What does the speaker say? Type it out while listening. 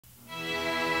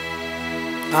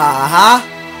HAHAHA.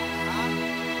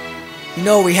 You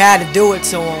know we had to do it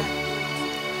to him.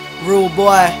 Rule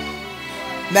Boy,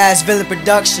 Mass Villain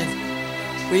Production.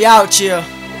 We out here.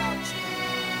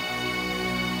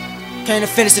 Came to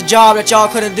finish the job that y'all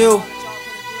couldn't do.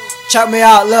 Check me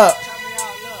out, look.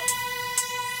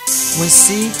 When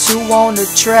C2 on the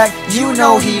track, you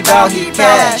know he bout he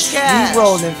cash. We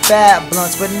rollin' fat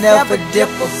blunts, but never dip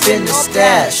up in the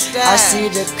stash. I see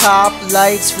the cop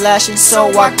lights flashing, so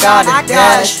I gotta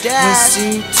dash. When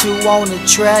C2 on the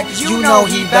track, you know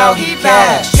he bout he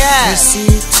cash. When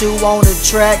C2 on the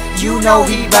track, you know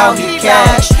he bout he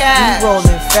cash. We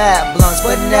rollin' fat blunts,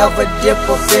 but never dip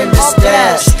up in the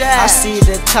stash. I see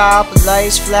the cop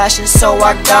lights flashing, so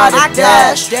I gotta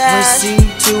dash. When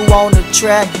C2 on the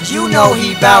track, you know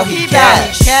he bout he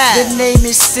cash. The name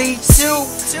is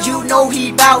C2, you know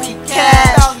he bout he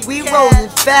cash. We rollin'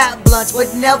 fat blunts,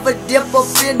 but never dip up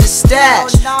in the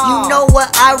stash. You know what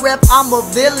I rep, I'm a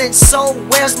villain, so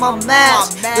where's my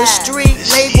mask? The street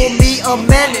label me a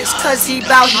menace, cause he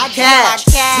bout he cash.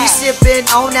 We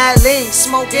sippin' on that lean,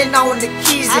 smoking on the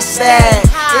keys and bag.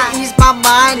 It ease my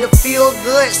mind to feel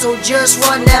good, so just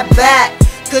run that back.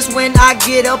 Cause when I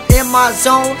get up in my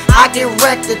zone, I can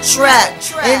wreck the track.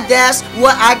 And that's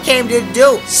what I came to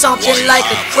do, something like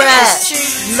a crash.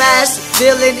 Mass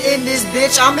villain in this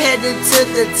bitch, I'm heading to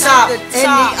the top.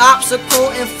 Any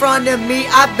obstacle in front of me,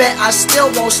 I bet I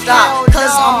still won't stop.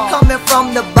 Cause I'm coming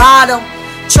from the bottom,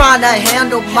 trying to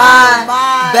handle mine.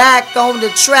 Back on the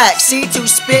track, C2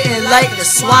 spitting like the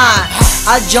swine.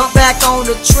 I jump back on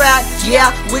the track, yeah,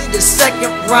 with the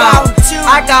second round.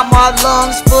 I got my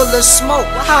lungs full of smoke,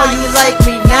 how you like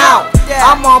me now?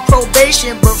 I'm on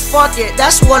probation, but fuck it,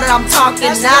 that's what I'm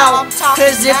talking now.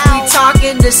 Cause if we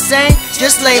talking the same,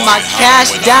 just lay my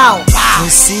cash down. When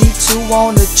C2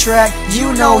 on the track,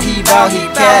 you know he bout he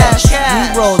cash.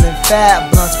 We rollin'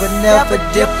 fat blunts, but never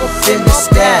dip up in the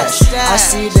stash. I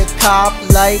see the cop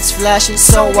lights flashing,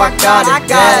 so I gotta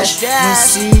dash.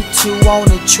 When C2 on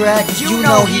the track, you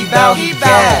know he bout he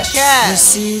cash. When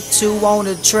C2 on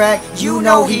the track, you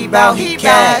know he bout he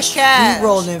cash. We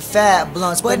rollin' fat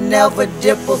blunts, but never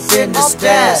dip up in the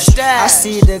stash. I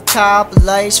see the cop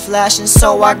lights flashing,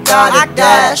 so I gotta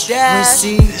dash. When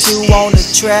C2 on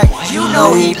the track, you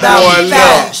know he bout he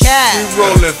cash. We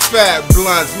rollin' fat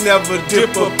blunts, never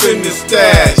dip up in the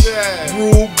stash.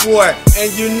 Rule Boy,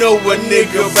 and you know a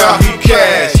nigga bout he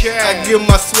cash. I give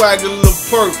my swag a little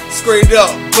perk, straight up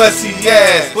bust he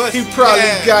ass. He probably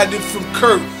got it from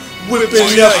Kurt,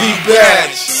 whipping up he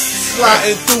badge,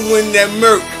 sliding through in that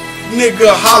murk.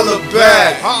 Nigga holla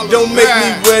back, don't make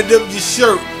me wet up your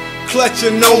shirt,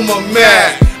 clutching on my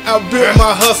mag. I built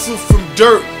my hustle from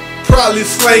dirt, probably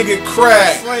slanging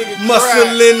crack,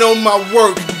 muscling on my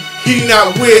work. He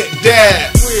not with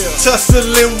that,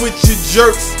 tussling with your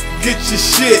jerks, get your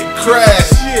shit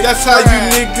crashed. That's how you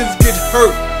niggas get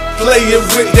hurt, playing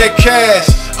with that cash.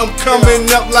 I'm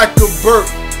coming up like a burp,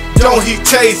 don't he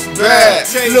taste bad?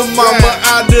 Lil' mama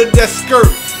out of that skirt,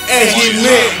 and he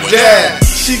meant that.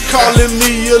 She calling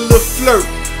me a little flirt,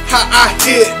 how I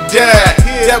hit that.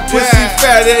 That pussy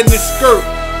fat in the skirt,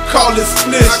 call it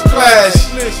split splash.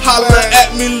 Holla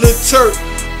at me, little Turk,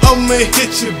 I'ma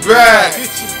hit you back.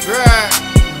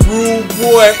 Rule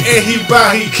Boy, and he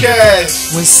bout he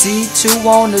cash. When C2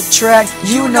 on the track,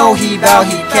 you know he bout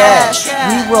he cash.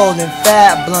 We rollin'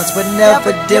 fat blunts, but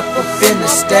never dip up in the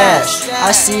stash.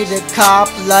 I see the cop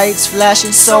lights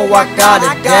flashing, so I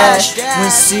gotta dash. When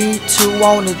C2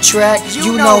 on the track,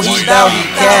 you know he bout he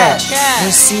cash.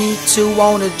 When C2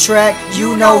 on the track,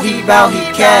 you know he bout he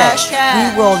cash.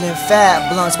 We rollin'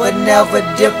 fat blunts, but never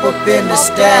dip up in the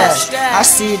stash. I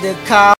see the cop